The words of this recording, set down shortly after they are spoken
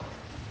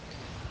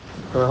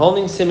We're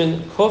holding Siman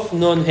Kuf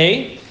Nun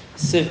Hey,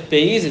 Sif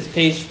Beis. It's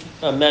page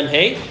Mem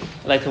Hey.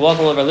 I'd like to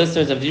welcome all of our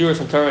listeners and viewers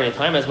from Torah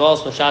Anytime, as well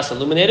as from Shas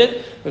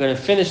Illuminated. We're going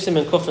to finish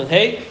Siman Kuf Nun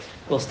Hey.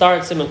 We'll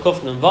start Siman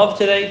Kuf Nun Vav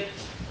today.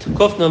 To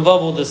Kuf Nun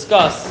Vav, we'll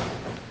discuss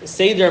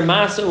Seder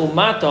Masa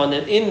Umaton,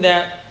 and in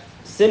that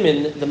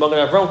Siman, the Magen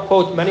Avraham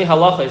quotes many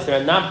halachas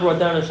that are not brought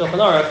down in Shulchan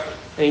Aruch,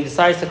 and he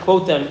decides to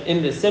quote them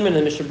in the Siman,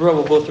 and Mishna Berura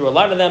will go through a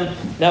lot of them.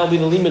 That will be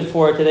the limit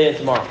for today and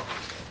tomorrow.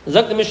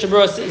 Zok the Mishna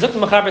Berura, Zok the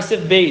Machaber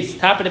Sif Beis,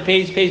 top of the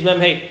page Mem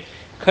Hey.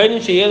 Kodim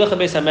sheyelech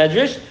beis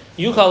hamedrash,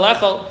 yuchal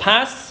lechal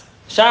pas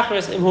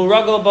shachris imhu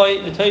ragol boy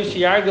v'toiv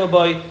sheyargol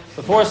boy.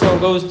 Before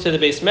someone goes to the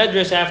beis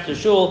medrash after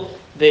shul,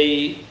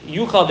 they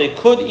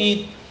could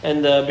eat,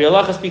 and the Bir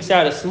Halacha speaks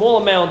out a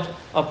small amount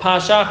of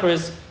pas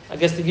shachris, I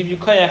guess to give you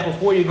koyach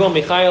before you go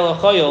mechayel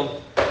achoyel,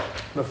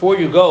 before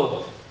you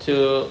go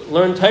to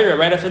learn Torah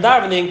right after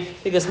davening.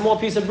 Take a small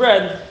piece of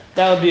bread,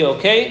 that would be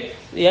okay.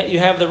 Yeah, you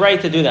have the right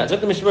to do that. There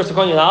are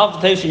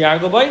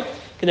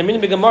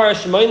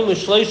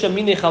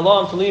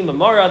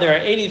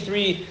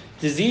 83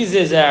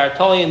 diseases that are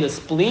totally in the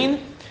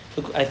spleen.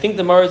 I think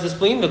the Mara is the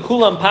spleen.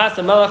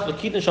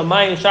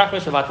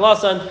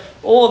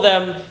 All of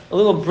them, a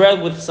little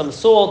bread with some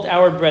salt.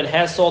 Our bread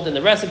has salt in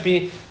the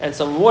recipe, and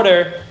some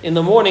water in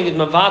the morning is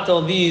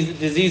mavatal these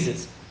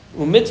diseases. It's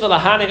a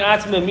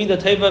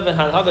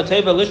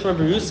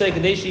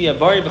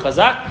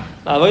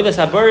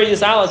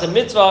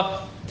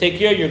mitzvah, take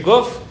care of your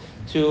guf,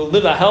 to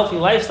live a healthy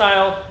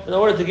lifestyle in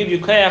order to give you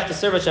koyach to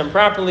serve Hashem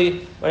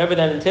properly, whatever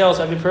that entails.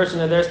 Every person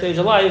at their stage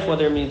of life,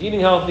 whether it means eating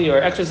healthy or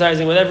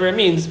exercising, whatever it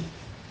means,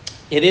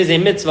 it is a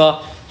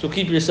mitzvah to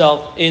keep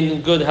yourself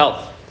in good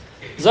health.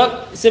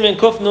 Zok Siman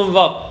Kuf Nun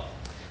Vav.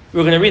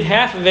 We're going to read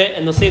half of it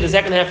and we'll say the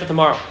second half for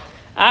tomorrow.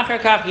 After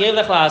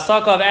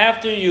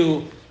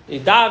you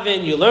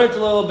daven, you learned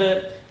a little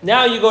bit,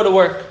 now you go to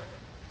work.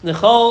 Any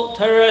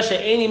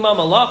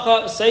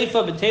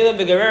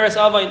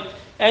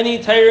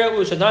Torah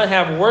which should not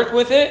have work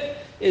with it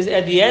is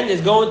at the end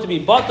is going to be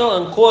batal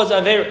and cause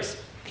averis.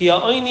 You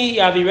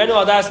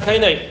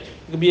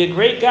can be a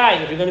great guy.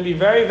 If you're going to be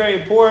very,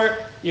 very poor,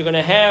 you're going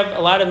to have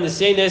a lot of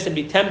nisyanis and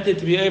be tempted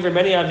to be over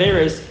many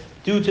averis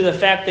due to the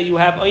fact that you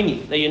have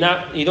oini, that you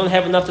don't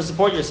have enough to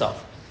support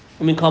yourself.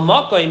 Even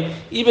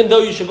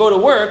though you should go to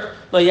work,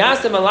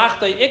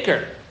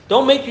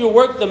 don't make your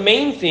work the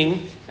main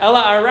thing.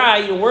 Ela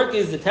arai, your work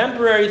is the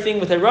temporary thing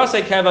with a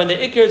rasai kava, and the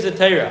ikr is the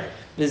Torah.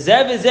 The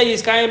zev is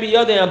yiskayim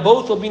biyadeh, and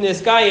both will be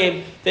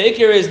niskayim. The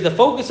ikr is the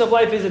focus of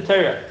life is the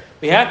Torah.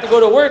 We have to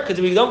go to work because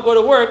if we don't go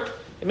to work,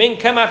 it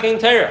means kemach in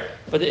Torah.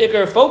 But the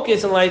ikr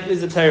focus in life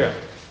is the Torah.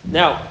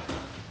 Now,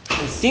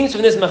 it seems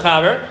from this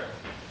mechaber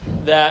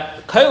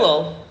that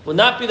kollel would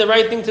not be the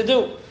right thing to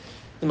do.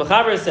 The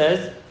mechaber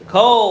says,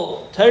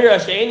 "Kol Torah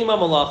she'eni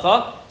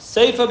mamalacha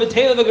seifa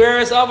b'teila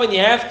v'gereres avon." You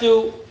have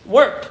to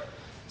work.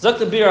 Zok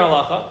the Bir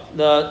Halacha,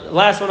 the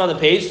last one on the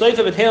page.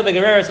 Seifa b'teila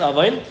v'gereres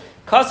avon.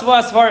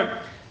 Kasva asfarim.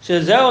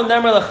 Shezeu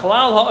nemer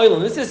lechalal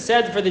ha'olam. This is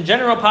said for the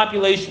general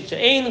population.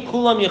 She'ein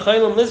kulam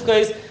yechaylum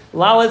liskais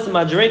lalis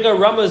madrega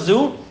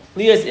ramazu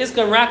lias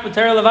iskan rak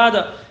b'tera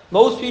levada.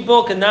 Most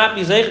people cannot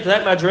be zeichet to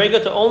that madrega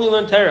to only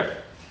learn Torah.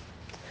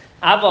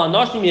 There are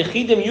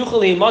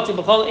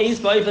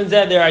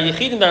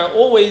yechidim that are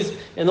always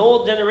in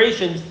all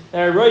generations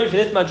that are ready for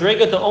this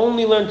madrega to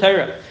only learn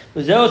Torah.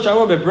 But they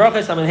also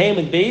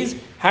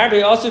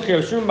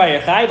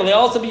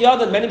be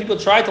other. Many people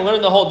try to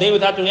learn the whole day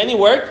without doing any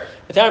work,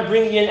 without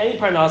bringing in any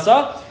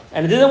parnasa,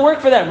 and it didn't work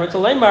for them.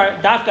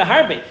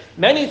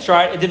 Many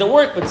tried, it didn't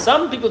work, but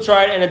some people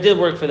tried and it did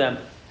work for them.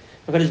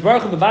 Hashem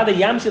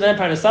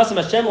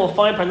will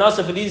find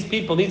parnasa for these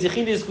people, these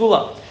yechidei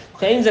skula.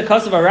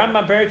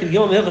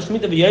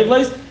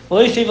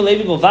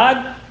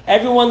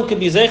 Everyone could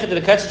be zeicha to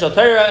the Ketz Shel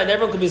Torah, and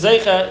everyone could be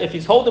zeicha, if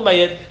he's holding by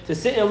it, to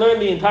sit and learn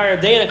the entire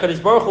day, and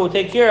HaKadosh Baruch Hu will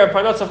take care of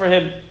parnasa for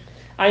him.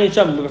 If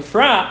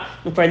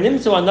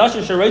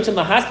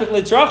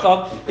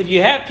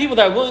you have people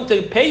that are willing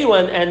to pay you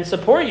and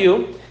support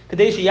you,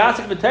 there's a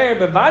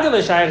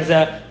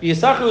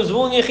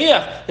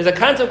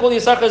concept called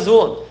Yisachar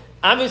Zvulun.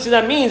 Obviously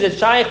that means it's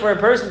shaykh for a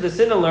person to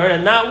sit and learn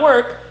and not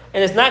work,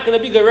 and it's not going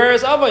to be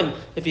Gereres Avon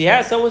if he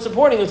has someone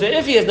supporting him. So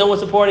if he has no one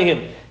supporting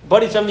him,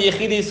 but he's from the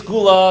Yechidei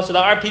Skula, so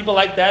there are people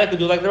like that could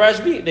do like the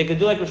Rashbi, they could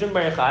do like Rishon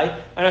Bar Yochai,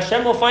 and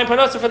Hashem will find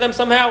parnasa for them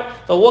somehow.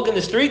 They'll walk in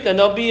the street and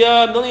there'll be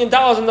 $1 million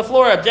on the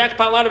floor, a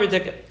jackpot lottery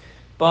ticket.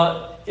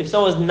 But if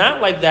someone's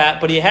not like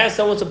that, but he has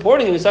someone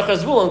supporting him, Yisachar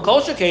Zvulun, and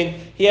Kol Shekain,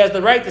 he has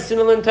the right to sin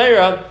and learn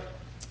Torah,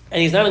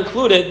 and he's not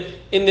included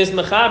in this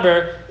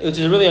mechaber, which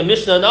is really a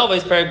Mishnah and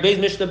Alvais, Parak Beis,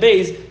 Mishnah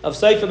Beis, of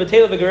Seifa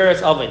B'Teila V'Gereres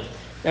Avon.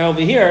 Now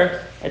over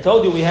here, I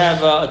told you we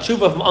have a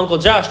tshuva from Uncle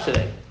Josh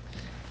today.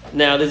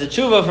 Now there's a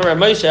tshuva from Rav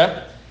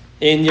Moshe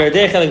in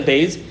Yardei Chelik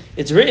Beis.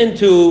 It's written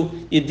to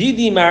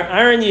Yedidi Mar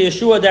Aaron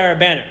Yeshua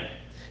Darabaner.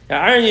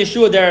 Now Aaron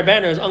Yeshua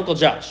Darabaner is Uncle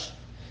Josh.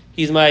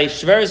 He's my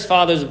Shver's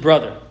father's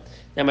brother.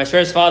 Now my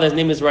Shver's father's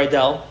name is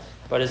Rydell,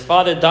 but his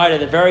father died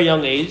at a very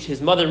young age. His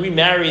mother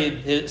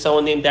remarried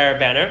someone named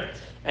Darabaner,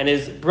 and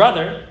his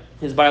brother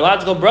his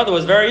biological brother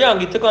was very young,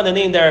 he took on the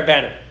name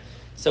Darabanan.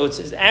 So it's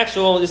his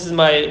actual, this is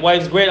my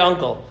wife's great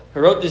uncle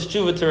who wrote this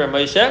tshuva to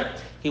Moshe.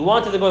 He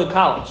wanted to go to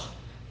college.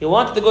 He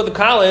wanted to go to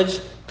college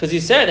because he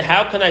said,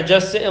 how can I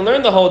just sit and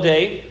learn the whole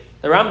day?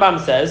 The Rambam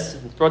says,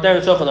 it's brought down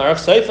in Shulchan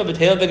Aruch, Seifa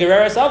b'teil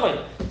v'gerera savai.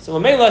 So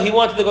Mamela, he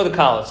wanted to go to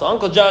college. So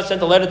Uncle Josh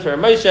sent a letter to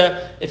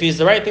Moshe if he's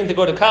the right thing to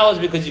go to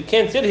college because you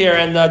can't sit here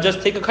and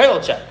just take a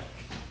Kollel check.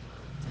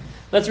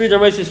 Let's read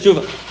Moshe's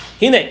tshuva.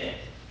 Hine,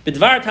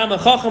 b'dvar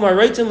Talmid Chacham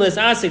ha'roitzin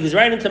l'asasik. He's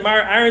writing to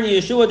Mar Aaron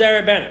Yeshua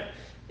Darabanan.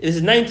 This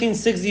is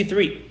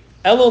 1963.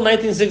 Elul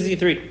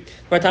 1963.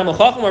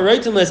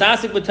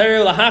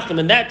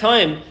 In that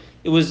time,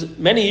 it was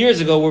many years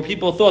ago where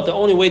people thought the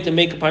only way to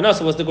make a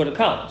parnasa was to go to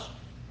college.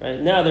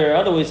 Right? Now there are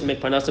other ways to make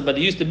parnasa, but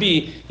it used to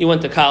be he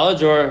went to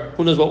college or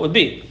who knows what would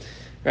be.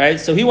 Right?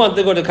 So he wanted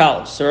to go to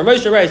college. So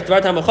Ramesh writes,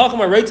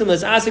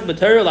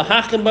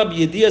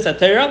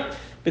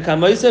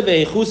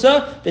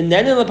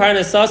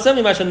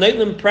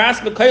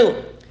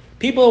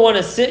 people who want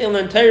to sit and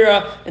learn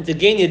Torah and to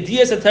gain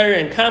Yediyas of Torah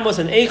and Kamos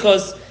and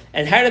Eichos,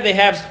 and how do they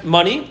have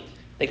money?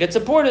 They get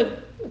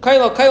supported.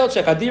 Kollel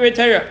check, Adirei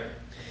Torah.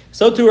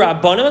 So to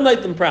Rabbanim and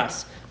Leitim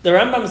Pras. The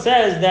Rambam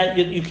says that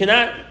you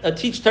cannot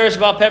teach Torah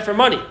Shabbat Peh for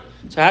money.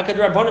 So how could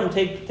Rabbanim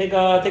take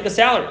a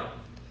salary?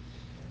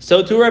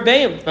 So to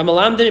Rabbeim,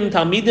 Ramalamdim,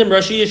 Talmidim,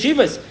 Rashi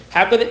Yeshivas.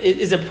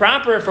 Is it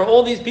proper for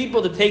all these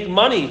people to take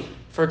money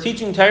for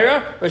teaching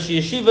Torah, Rashi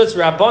Yeshivas,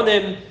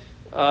 Rabbanim,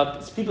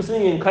 people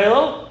sitting in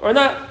Kollel, or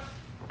not?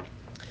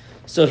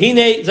 So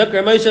Hine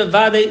Zakar Moshe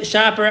Vade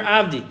Shaper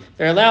Avdi.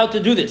 They're allowed to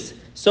do this.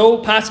 So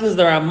paskins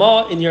the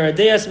Ramah in your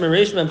Adeas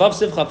Mereshim and Vav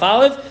Siv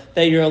Chafalev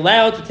that you're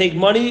allowed to take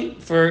money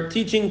for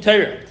teaching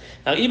Torah.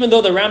 Now, even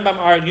though the Rambam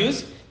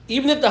argues,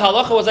 even if the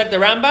halacha was like the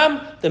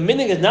Rambam, the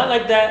minig is not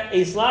like that.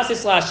 It's an eis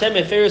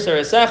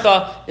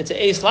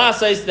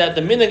that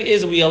the minig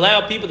is we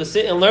allow people to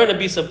sit and learn and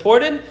be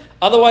supported.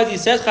 Otherwise, he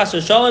says, Chas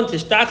v'shalom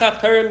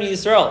tishtachach Torah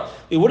miYisrael.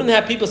 We wouldn't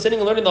have people sitting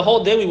and learning the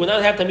whole day. We would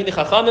not have Talmidei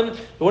Chachamim.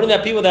 We wouldn't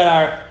have people that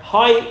are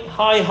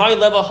high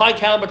level, high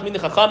caliber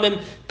Talmidei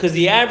Chachamim, because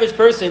the average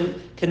person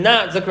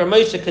cannot, Zakar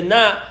Moshe,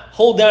 cannot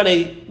hold down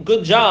a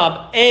good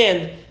job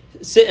and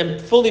sit and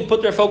fully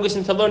put their focus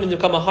into learning to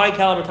become a high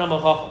caliber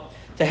Talmid Chacham.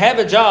 To have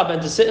a job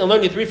and to sit and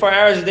learn 3-4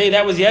 hours a day,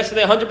 that was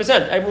yesterday,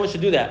 100%. Everyone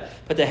should do that.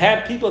 But to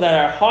have people that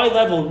are high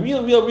level,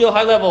 real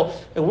high level,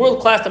 and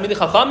world class Talmidei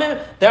Chachamim,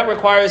 that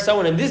requires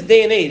someone in this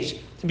day and age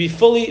to be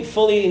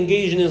fully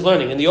engaged in his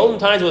learning. In the olden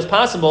times, it was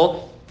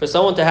possible for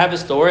someone to have a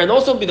store and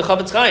also be the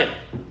Chavetz Chaim.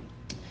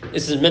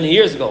 This is many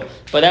years ago,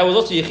 but that was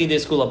also Yechidei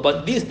Skula.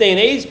 But this day and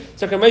age,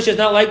 Zakar Moshe is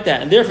not like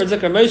that, and therefore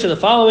Zakar Moshe the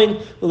following: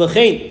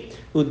 Ulechein,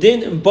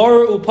 Udin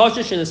Baru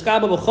Upashish and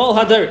Eskaba B'Chol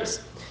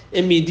Hadaris,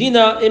 in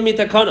Medina in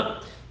Mitakana.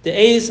 The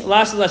A's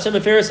Lashes Lashem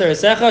Aferis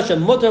Arasecha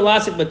Shemuter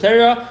Lasik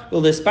Batera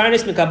will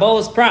Hispanis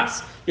Mikabolas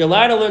Pras. You're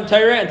allowed to learn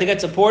Torah and to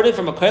get supported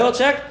from a Kollel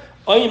check.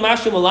 Oy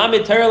Mashu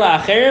Malami Torah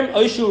LaAcherim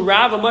Oyshu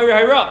Rav Amari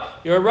Hayra.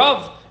 You're a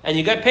Rav and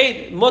you get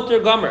paid Mutter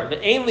Gomer.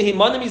 But ainly he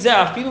Manam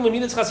Izah Filu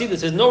Memidas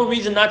Chasidus. There's no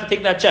reason not to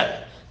take that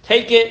check.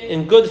 Take it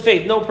in good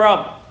faith, no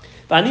problem.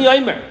 Vani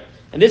Omer,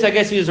 and this I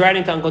guess he was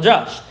writing to Uncle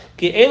Josh.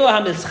 Ki Elo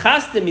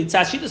HaMitzchastim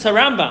Mitzashitus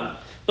HaRambam.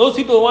 Those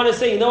people who want to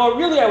say, you know what,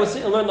 really I would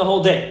sit and learn the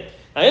whole day.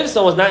 Now, if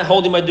someone's not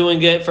holding by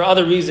doing it for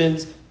other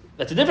reasons,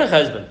 that's a different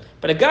husband.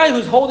 But a guy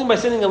who's holding by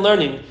sitting and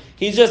learning,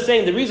 he's just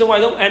saying the reason why I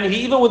don't, and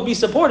he even would be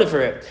supported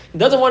for it. He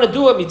doesn't want to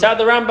do it, mitzad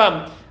the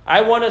Rambam. I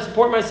want to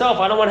support myself.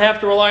 I don't want to have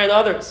to rely on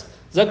others.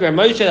 Zakar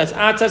Moshe, that's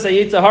atzas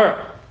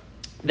haYetzirah.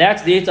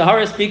 That's the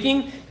Yetzirah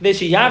speaking. This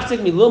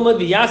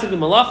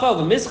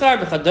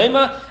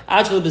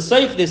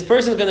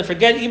person is going to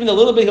forget even a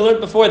little bit he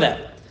learned before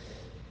that.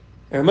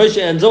 And Moshe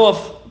ends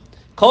off.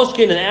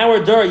 Kolshkin, an hour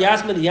dur,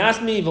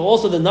 Yasmi, but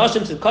also the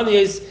Nashim to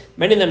Kanyes,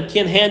 many of them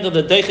can't handle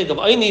the Deichik of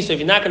Aini, so if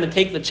you're not going to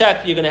take the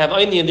check, you're going to have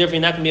Aini, and therefore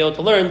you're not going to be able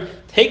to learn.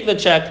 Take the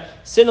check,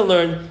 sit and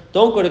learn,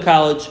 don't go to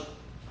college.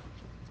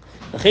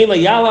 That is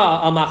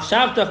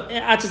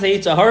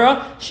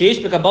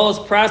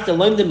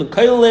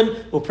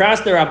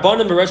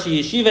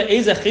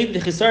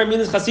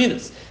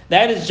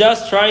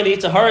just trying the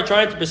Yitzhahara,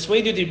 trying to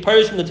persuade you to be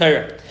purged from the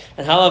Torah.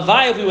 And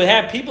halavai, if we would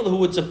have people who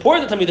would support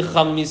the Talmidei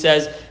Chachamim, he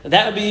says,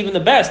 that would be even the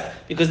best,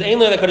 because the Ein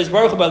Lo Kadosh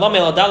Baruch Hu Ba'Lam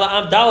El Adala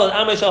Am Dalad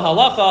Amay Shel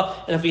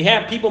Halacha, and if we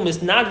have people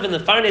misnadvin the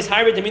finest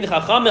hybrid Talmidei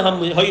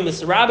Chachamim Hayu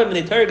Misrabim and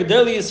the Torah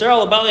Gedoli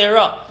Yisrael Abali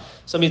Hara.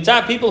 So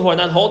mitzvah people who are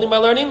not holding by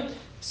learning,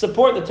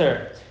 support the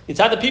Torah.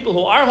 Mitzvah the people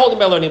who are holding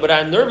by learning but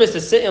are nervous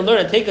to sit and learn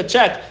and take a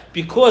check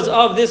because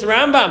of this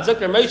Rambam.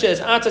 Zakar Moshe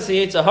is Atzas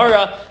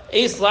Yetzirah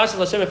Eis Lashes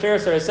Lashem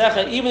Aferis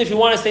Arasecha. Even if you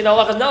want to say the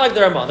halacha is not like the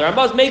Rambam, the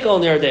Rambam is Mekel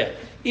in there.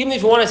 Even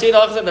if you want to say the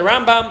halacha like the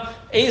Rambam,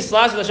 Eis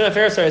Lashes Lashem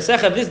Aferis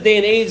Arasecha. This day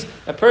and age,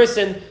 a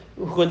person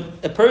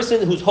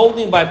who's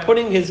holding by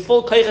putting his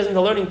full kaiches into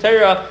learning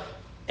Torah,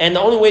 and the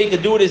only way you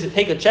could do it is to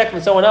take a check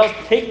from someone else.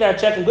 Take that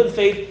check in good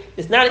faith.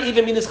 It's not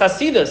even midas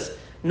chasidus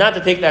not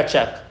to take that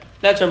check.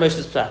 That's our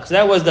Mishna's psak. So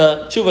that was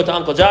the tshuva to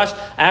Uncle Josh.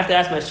 I have to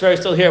ask my shver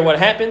still here what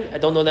happened. I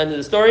don't know the end of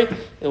the story.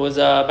 It was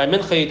by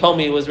Mincha. He told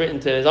me it was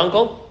written to his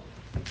uncle.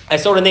 I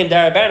saw the name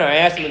Darabaner. I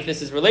asked him if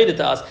this is related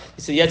to us.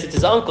 He said, yes, it's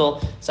his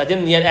uncle. So I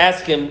didn't yet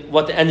ask him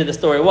what the end of the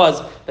story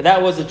was, but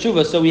that was the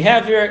tshuva. So we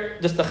have here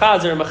just the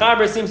chazer.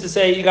 Mechaber seems to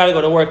say you got to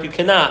go to work. You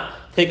cannot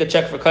take a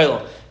check for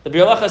kollel. The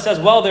Biur says,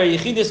 well, there are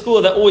yechidei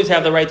school that always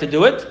have the right to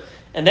do it.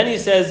 And then he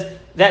says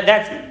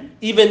that's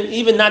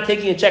even not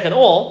taking a check at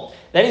all.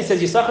 Then he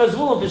says Yisachar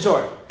Zvulun for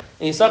sure.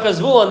 And Yisachar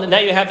Zvulun, now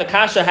you have the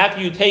kasha. How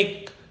can you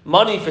take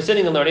money for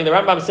sitting and learning? The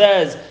Rambam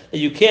says that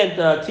you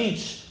can't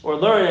teach or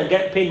learn and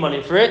get paid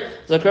money for it.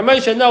 So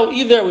Ramesha, no,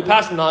 either we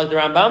pass like the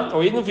Rambam,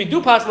 or even if we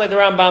do pass like the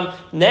Rambam,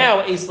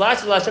 now this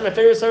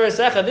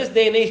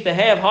day and age to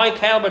have high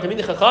caliber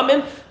Talmidei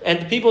Chachamim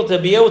and people to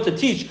be able to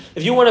teach.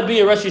 If you want to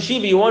be a Rosh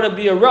Yeshiva, you want to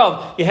be a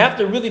Rav, you have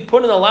to really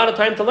put in a lot of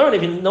time to learn.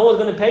 If no one's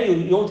going to pay you,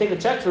 you won't take a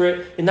check for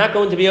it, you're not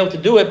going to be able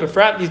to do it. But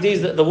for these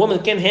days, the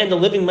woman can't handle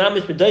living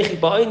mamish b'deichik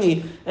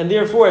ba'ini, and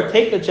therefore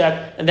take the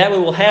check, and that way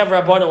we'll have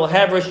Rabbanim, we'll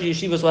have Rosh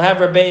Yeshivas, we'll have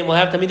Rabbeim, we'll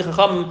have Talmidei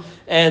Chachamim,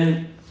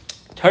 and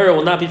Torah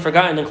will not be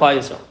forgotten in Klal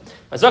Yisrael.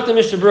 Azak the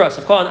Mishna Berura,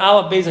 so call an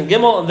Aleph, Beis, and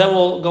Gimel, and then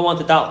we'll go on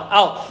to Dalet.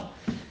 Aleph.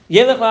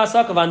 Yelech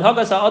la'asakav,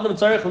 anhagas ha'adam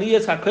tzarech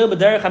liyas ha'koil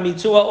b'derech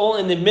ha'mitzua, all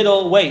in the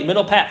middle way,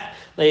 middle path.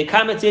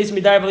 Le'yikamet yis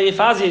midai,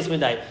 v'le'yifaz yis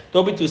midai.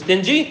 Don't be too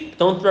stingy,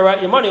 don't throw out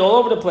your money all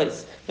over the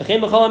place. Stay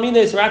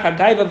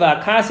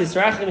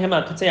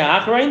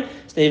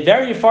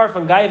very far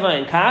from gaiva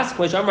and kas,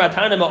 which amar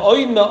atana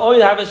ma'oid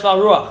ma'oid have a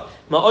shval ruach.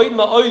 Ma'oid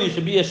ma'oid, you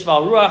should be a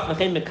shval ruach,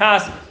 v'chein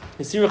mekas,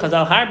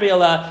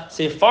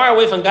 say far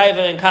away from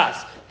gaiva and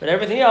kas, but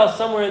everything else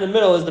somewhere in the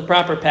middle is the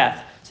proper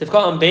path. So if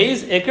called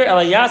beis ikr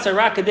elayasa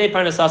rakadei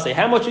parnasase.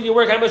 How much should you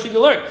work? How much should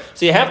you learn?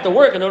 So you have to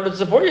work in order to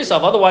support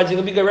yourself. Otherwise,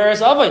 you're going to be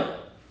gereres avin.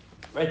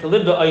 Right? To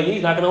live the ayni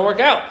is not going to work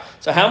out.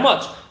 So how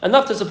much?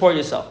 Enough to support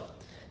yourself.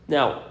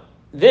 Now,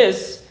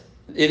 it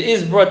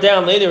is brought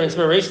down later in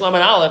Reish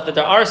Lamed Aleph that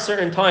there are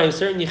certain times,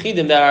 certain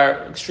yichidim that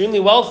are extremely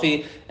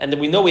wealthy, and that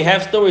we know we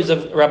have stories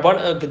of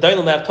Rabban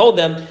Gedolim that have told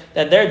them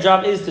that their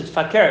job is to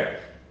faker.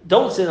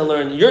 Don't sit and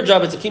learn. Your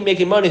job is to keep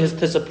making money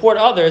to support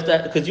others,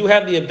 because you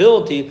have the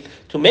ability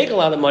to make a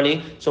lot of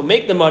money. So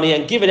make the money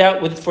and give it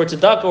out for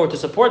tzedakah or to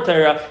support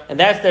Torah, and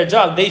that's their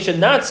job. They should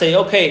not say,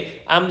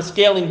 "Okay, I'm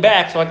scaling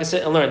back so I can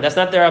sit and learn." That's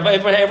not their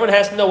avodah. Everyone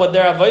has to know what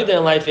their avodah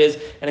in life is,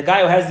 and a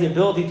guy who has the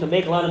ability to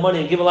make a lot of money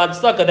and give a lot of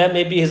tzedakah, that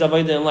may be his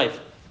avodah in life.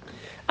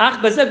 A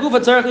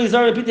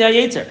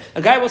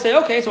guy will say,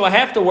 okay, so I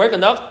have to work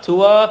enough to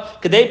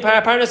Kedei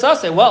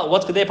Parnasase. Well,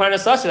 what's Kedei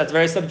Parnasase? That's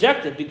very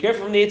subjective. Be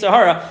careful from the Yetzer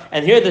Hara.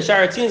 And here the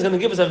Sharatzin is going to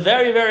give us a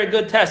very, very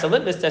good test, a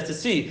litmus test to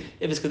see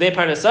if it's Kedei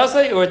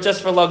Parnasase or it's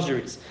just for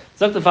luxuries.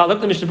 So look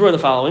the Mishna Berura the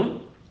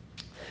following.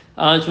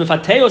 The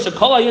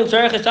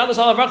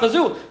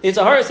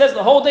Yetzer Hara says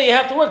the whole day you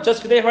have to work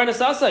just Kedei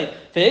Parnasase.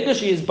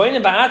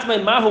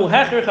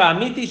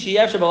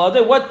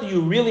 What do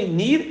you really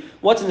need?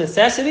 What's a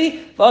necessity?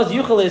 If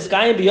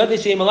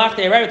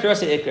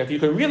you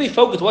can really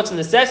focus what's a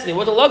necessity,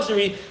 what's a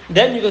luxury,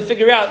 then you can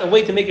figure out a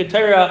way to make your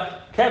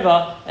Torah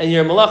keva and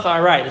your malacha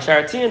alright. The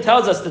Sharatzion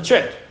tells us the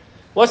trick.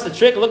 What's the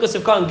trick? Look at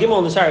Sivkah and Gimel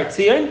in the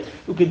Sharatzion.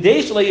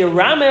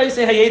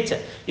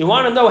 You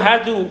want to know how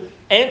to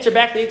answer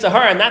back the Yetzer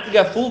Hara and not to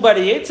get fooled by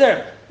the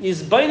Yetzer?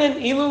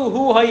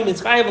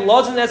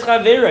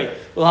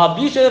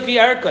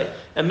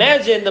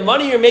 Imagine the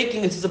money you're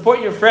making is to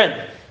support your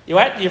friend.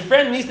 Your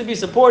friend needs to be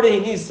supported. He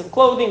needs some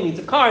clothing, he needs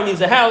a car, he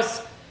needs a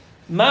house.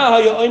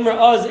 What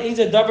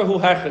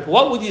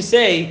would you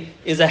say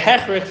is a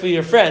hechrich for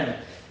your friend?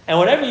 And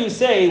whatever you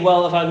say,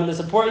 well, if I'm going to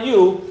support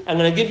you, I'm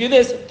going to give you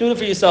this, do it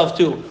for yourself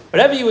too.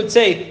 Whatever you would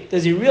say,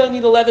 does he really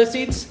need the leather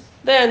seats?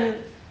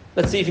 Then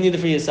let's see if you need it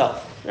for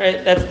yourself.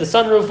 Right? That's the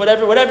sunroof,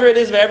 whatever it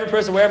is for every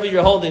person, wherever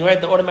you're holding, right?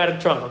 The automatic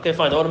trunk. Okay,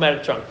 fine, the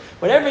automatic trunk.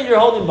 Whatever you're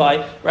holding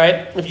by,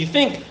 right? If you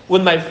think,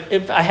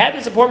 if I had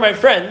to support my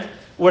friend,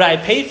 would I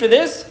pay for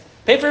this?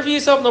 Pay for it for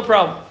yourself, no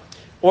problem.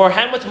 Or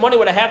how much money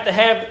would I have to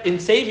have in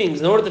savings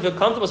in order to feel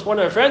comfortable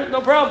supporting my friend?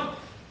 No problem.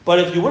 But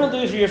if you wouldn't do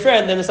it for your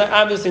friend, then it's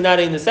obviously not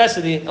a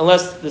necessity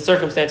unless the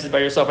circumstances by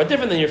yourself are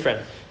different than your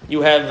friend. You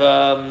have,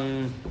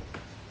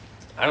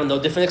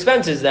 different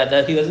expenses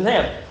that he doesn't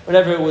have,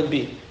 whatever it would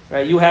be.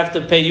 Right? You have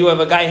to pay,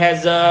 a guy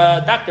has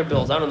doctor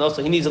bills,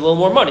 so he needs a little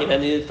more money,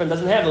 and the friend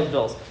doesn't have those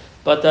bills.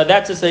 But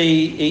that's just a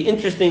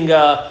interesting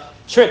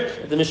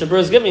trick that the Mishna Berura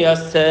is giving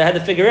us to how to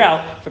figure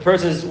out if a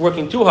person is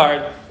working too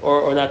hard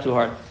or not too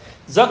hard.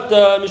 Zok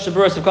the Mishna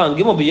Berura Sivkan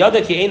Gimel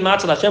biyada ki ein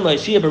matzah Hashem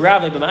la'yishia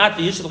b'ravei b'ma'at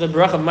v'yishlev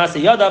b'racha b'maseh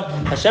yadav.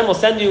 Hashem will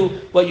send you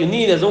what you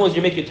need as long as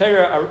you make your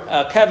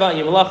Torah keva and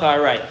your malacha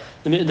alright.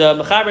 The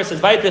Mechaber says,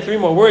 "Vayte 3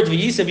 more words: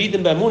 v'yisav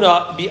yidin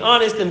b'emunah, be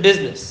honest in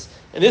business."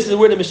 And this is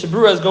where the Mishna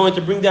Berura is going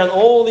to bring down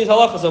all these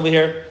halachas over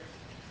here.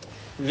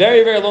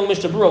 Very, very long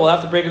Mishna Berura. We'll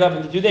have to break it up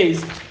into 2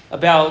 days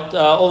about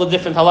all the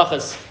different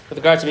halachas with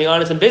regards to being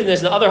honest in business,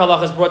 and the other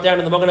halachas brought down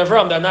in the Magen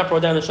Avraham that are not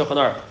brought down in Shulchan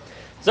Aruch.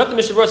 Zok the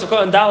Mishna Berura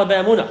Sivkah and Dala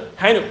be'emunah.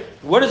 Hainu.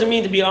 What does it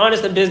mean to be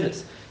honest in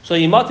business? So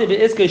yimati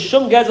be'iske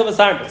shum gezel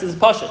v'sarmes. This is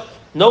pasha.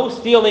 No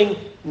stealing,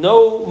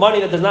 no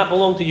money that does not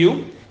belong to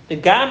you. The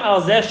gam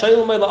al zeh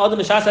shayil mei la'adam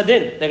mishas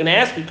hadin. They're going to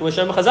ask you,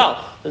 K'mashem Chazal,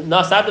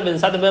 na satav and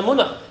satav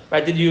be'emunah.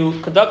 Right? Did you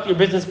conduct your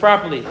business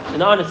properly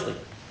and honestly?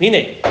 There are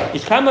many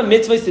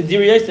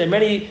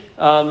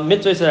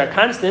mitzvahs that are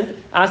constant.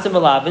 Not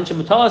brought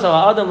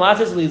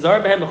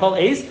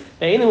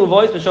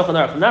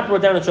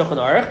down in Shulchan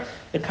Aruch.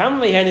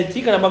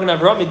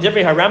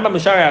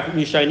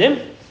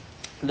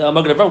 The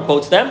Magen Avraham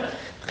quotes them.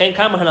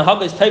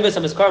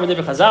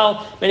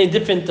 Many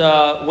different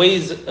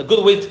ways, a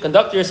good way to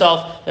conduct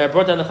yourself that are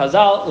brought down in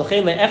Chazal.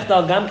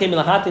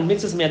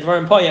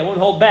 I won't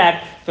hold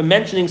back from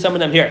mentioning some of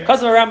them here.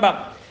 Because of the Rambam.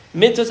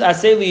 Mitzvahs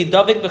asay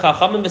davik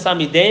b'chachamim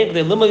b'samideim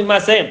k'dei limud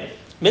maseim.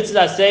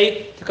 Mitzvahs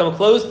asay to come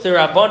close to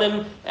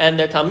Rabbanim and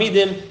their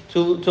Talmidim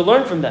to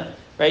learn from them.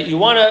 Right? You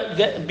want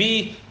to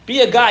be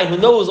a guy who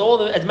knows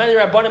as many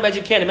Rabbanim as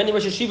you can, as many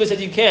Rosh Hashivas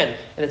as you can,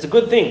 and it's a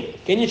good thing.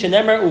 Kenyi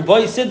shenemer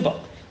uvoy sidba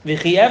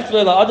v'chiyevt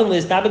le'adam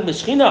le'istabik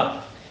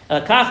b'shchina.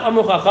 Kach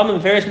amru chachamim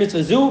v'ferish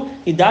mitzvah zu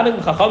hidabik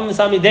b'chachamim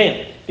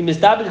b'samideim.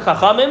 V'mistabik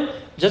chachamim.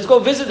 Just go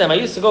visit them. I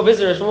used to go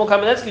visit Shmuel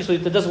Kamenetsky, so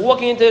just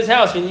walking into his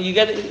house,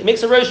 it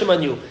makes a reshim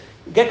on you.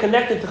 You get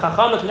connected to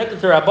Chacham, connected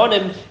to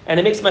Rabbanim, and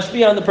it makes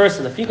mashpia on the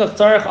person.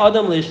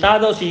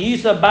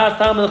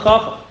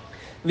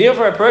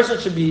 Therefore, a person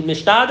should be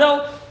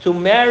mishtadel to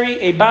marry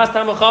a bas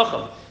tamil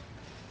chacham.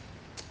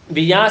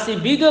 V'yasi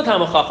bidul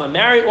tamil chacham.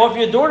 Marry, offer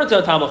your daughter to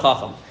a tamil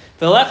chacham.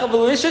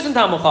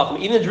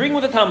 Even drinking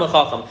with a Talmud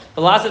Chacham.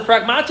 Do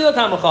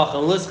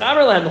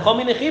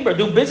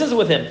business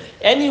with him.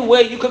 Any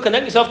way you could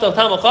connect yourself to a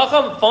Talmud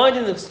Chacham, find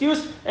an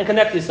excuse and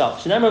connect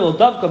yourself. And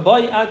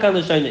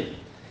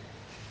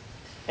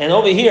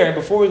over here,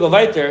 before we go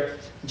weiter,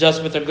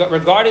 just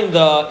regarding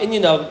the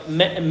Indian of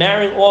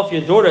marrying off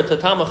your daughter to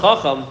Talmud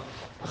Chacham,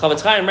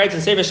 Chavetz Chaim writes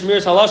in Sefer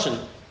Shmiras Halashon.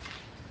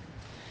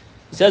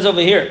 He says over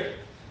here,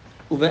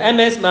 work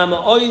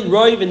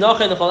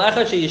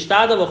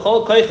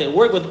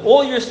with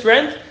all your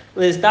strength.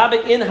 Even if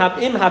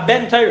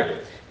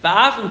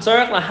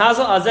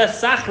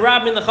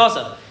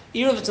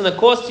it's going to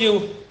cost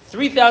you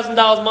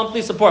 $3,000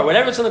 monthly support,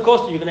 whatever it's going to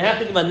cost you, you're going to have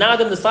to give a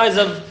nadim the size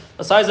of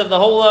the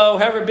whole,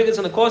 however big it's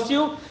going to cost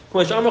you.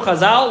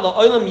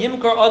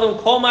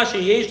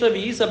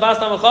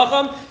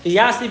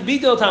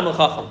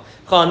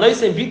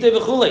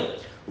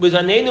 With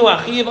Hanenu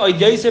Achiv or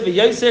Yosef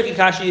Yosef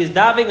Kikashi is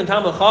daving and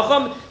Talmud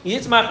Chacham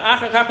Yitzmach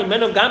Achar Kach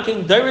Men of Gam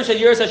King Derish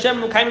Years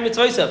Hashem Kaimim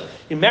Mitzvaysev.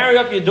 You marry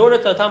up your daughter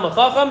to a Talmud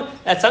Chacham.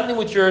 That's something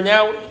which you're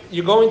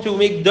going to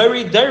make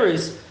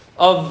dairies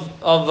of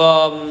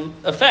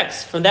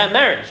effects from that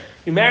marriage.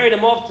 You married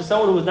him off to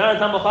someone who was not a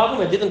Talmud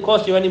Chacham. It didn't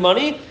cost you any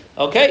money.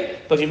 Okay,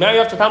 but if you marry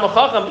off to Talmud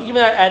Chacham,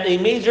 even at a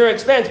major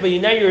expense, but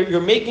you're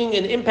making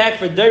an impact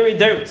for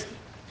dairies.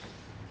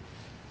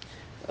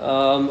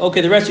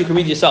 Okay, the rest you can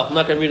read yourself. I'm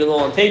not going to read it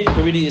all on tape. You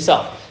can read it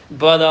yourself.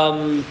 But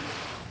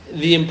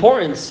the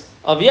importance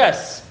of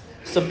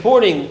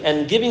supporting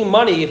and giving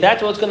money, if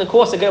that's what it's going to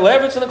cost,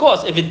 whatever it's going to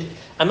cost.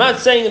 I'm not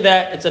saying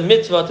that it's a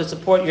mitzvah to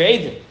support your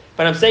Eidim,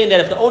 but I'm saying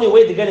that if the only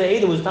way to get an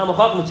Eidim was Talmud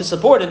Chacham to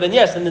support it, then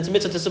yes, then it's a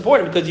mitzvah to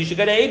support it because you should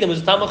get an Eidim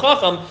was Talmud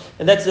Chacham,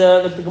 and that's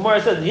the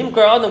Gemara says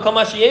Yimkar Adam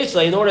Kamashi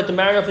Yeshla in order to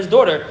marry off his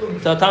daughter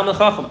to a Talmud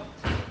Chacham.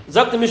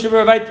 Zok the Mishna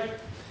Berura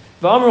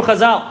V'amru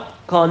Chazal.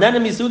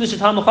 Anyone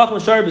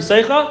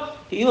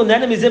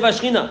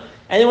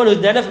who's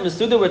nene from a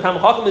student where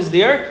Talmud Chacham is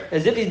there,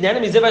 as if he's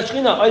nene miziv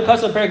hashchina.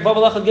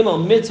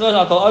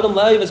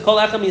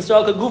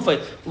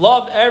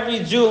 Love every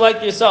Jew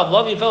like yourself.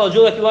 Love your fellow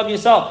Jew like you love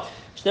yourself.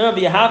 I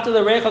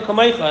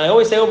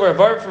always say over a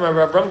verb from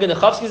Rabbi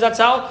Genechovsky's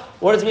Zatzal.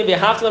 What does it mean?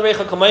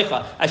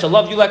 I shall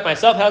love you like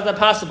myself. How is that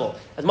possible?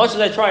 As much as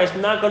I try, it's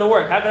not going to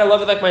work. How can I love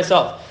you like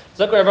myself?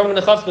 So what Rabbi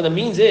Genechovsky, what it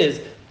means is,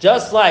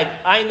 just like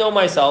I know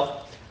myself,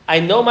 I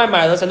know my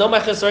milas, I know my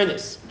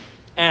chesronis,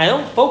 and I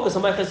don't focus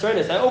on my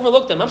chesronis. I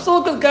overlook them. I'm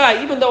still a good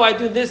guy, even though I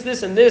do this,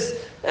 and this.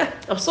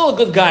 I'm still a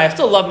good guy. I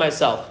still love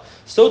myself.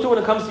 So too when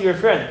it comes to your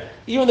friend.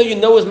 Even though you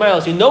know his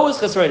milas, you know his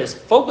chesronis,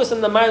 focus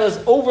on the milas,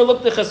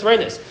 overlook the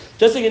chesronis.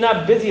 Just so you're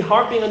not busy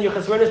harping on your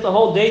chesronis the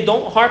whole day,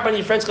 don't harp on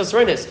your friend's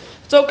chesronis.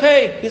 It's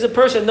okay. He's a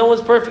person. No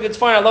one's perfect. It's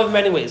fine. I love him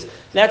anyways.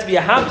 That's be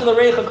a hamtu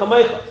l'reicha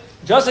kamaycha.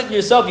 Just like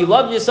yourself, you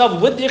love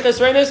yourself with your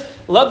chesronis,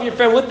 love your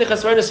friend with the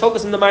chesronis,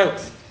 focus on the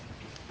milas.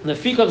 The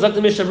Fikach Zak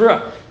the Mishna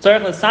Berura.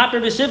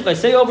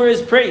 Say over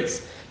his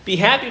praise. Be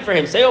happy for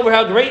him. Say over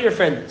how great your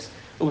friend is.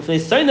 But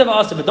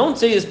don't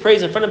say his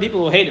praise in front of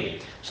people who hate him.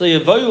 If you're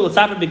going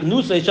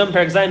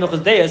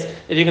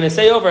to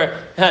say over,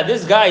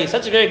 this guy is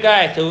such a great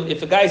guy, if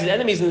the guy's his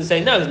enemy, he's going to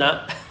say, no, he's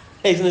not.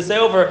 He's going to say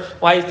over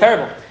why he's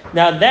terrible.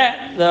 Now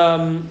that,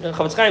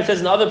 Chavetz Chaim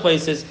says in other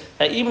places,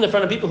 that even in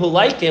front of people who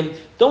like him,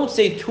 don't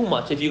say too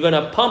much. If you're going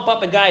to pump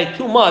up a guy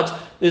too much,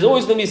 there's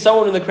always going to be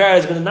someone in the crowd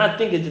who's going to not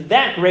think it's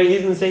that great.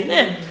 He's going to say,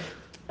 nah,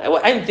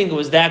 I didn't think it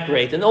was that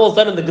great. And all of a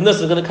sudden the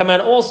gnus is going to come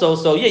out also.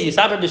 So yeah, you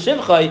saber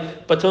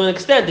b'shivchai, but to an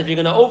extent, if you're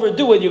going to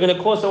overdo it, you're going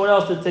to cause someone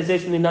else to say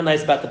something not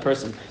nice about the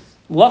person.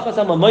 Care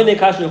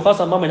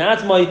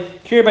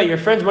about your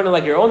friend's money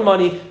like your own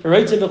money, and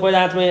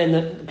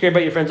care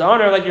about your friend's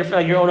honor like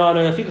your own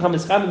honor. Anyone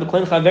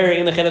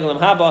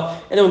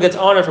gets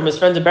honor from his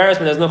friend's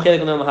embarrassment, there's no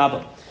chelik on the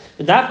mahaba.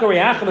 V'dafka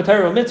re'achim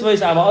b'Torah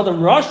mitzvahs av adam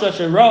rasha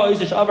shera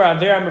oisish avar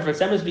avera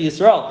mefarsemis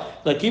b'Yisrael.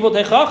 Like kibul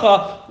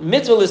techacha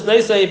mitzvah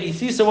lisneisa. If you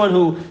see someone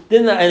who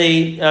did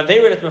any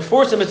avera that's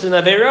before some mitzvah in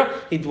avera,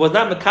 he was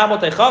not mekabel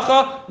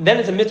techacha, then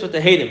it's a mitzvah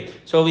to hate him.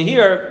 So over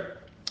here,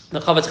 the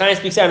Chavetz Chaim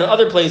speaks out in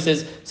other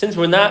places, since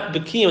we're not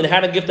bekim and how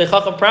to give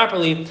techacha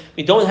properly,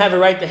 we don't have a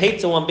right to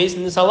hate someone based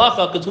on this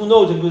halacha, because who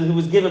knows who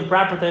was given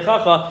proper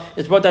techacha.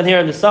 It's brought down here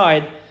on the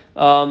side.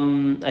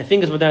 I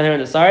think it's brought down here on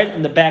the side,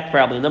 in the back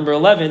probably, number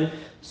 11.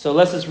 So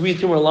let's just read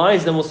 2 more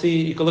lines, then we'll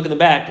see, you can look in the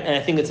back, and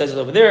I think it says it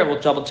over there, we'll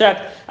double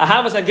check.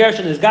 Ahavas hager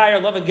shen is gayer,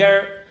 love a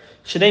ger,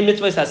 Shnei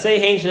mitzvahs hasei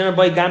hein, shnei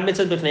boy gam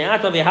mitzvahs b'fnei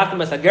ato, v'yahavta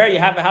masager, you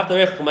have v'yahavta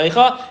rech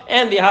kumaycha,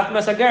 and v'yahavta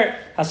masager.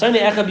 Hasani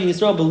echa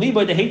b'Yisrael, believe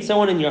to hate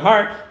someone in your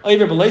heart,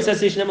 oiver b'lois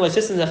hasei, shnei b'lois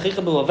sistens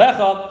achicha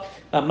b'lovecha,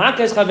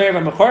 v'makes chaver,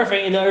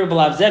 v'machorfe, in oiver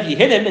b'lavzev, you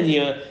hit him,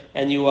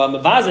 and you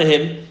mavaza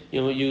him,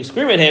 you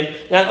scream at him,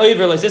 not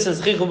oiver b'lois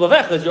sistens achicha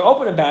b'lovecha, you're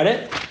open about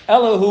it.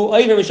 Elohu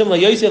oiver mishum la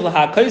yosef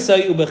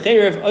l'ha'kaisai,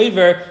 u'becherev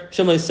oiver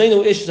mishum la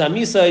yiseinu ish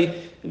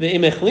zamisai,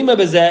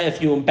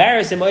 if you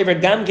embarrass him over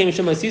gam came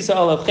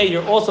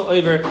you're also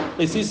over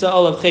lesisa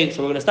olav chet.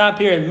 So we're going to stop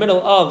here in the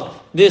middle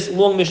of this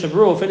long Mishna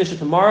Berura. We'll finish it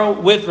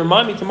tomorrow.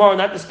 Remind me tomorrow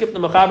not to skip the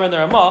Mechaber and the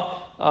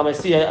Ramah. I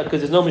see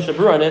because there's no Mishna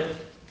Berura on it.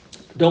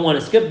 Don't want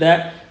to skip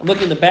that. I'm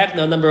looking in the back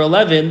now, number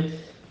 11.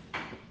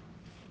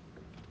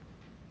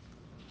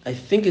 I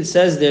think it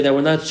says there that we're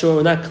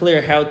not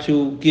clear how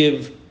to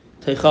give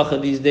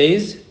teichacha these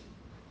days.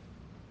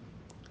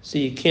 So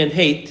you can't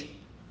hate.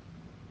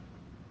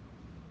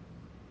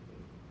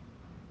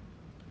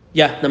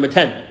 Yeah, number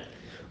 10.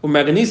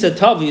 U'Marganisa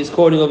Tavi is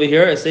quoting over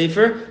here a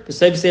sefer. The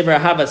sefer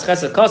Ahavas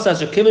Chesed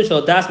Kasas Shekivin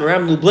Shal Das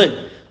Maram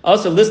Lublin.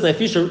 Also, listen. If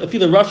you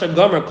the Rosh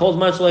Gomer called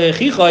man Shalei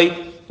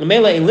Chichai,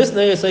 Mela in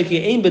listener is like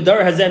Ein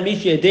Bedar Hazem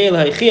Mishi Adel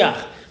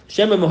Haichiach. If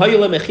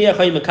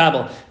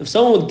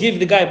someone would give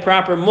the guy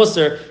proper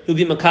musar, he'll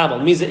be makabel.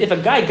 It means that if a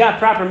guy got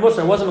proper musar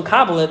and wasn't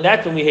makabel,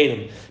 that's when we hate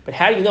him. But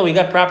how do you know he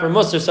got proper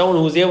musar? Someone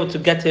who was able to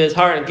get to his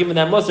heart and give him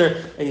that musar,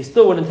 and he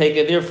still wouldn't take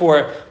it.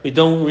 Therefore, we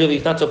don't really,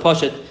 it's not so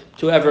pashut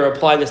to ever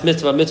apply this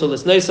mitzvah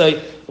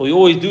l'sneisai. We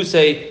always do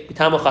say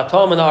b'tamach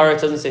hatam in the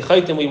aretz. Doesn't say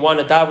chaytim. We want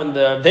to daven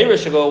the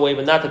avera should go away,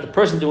 but not that the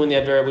person doing the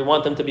avera. We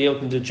want them to be able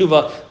to do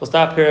tshuva. We'll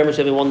stop here. Have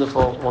a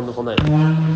wonderful, wonderful night.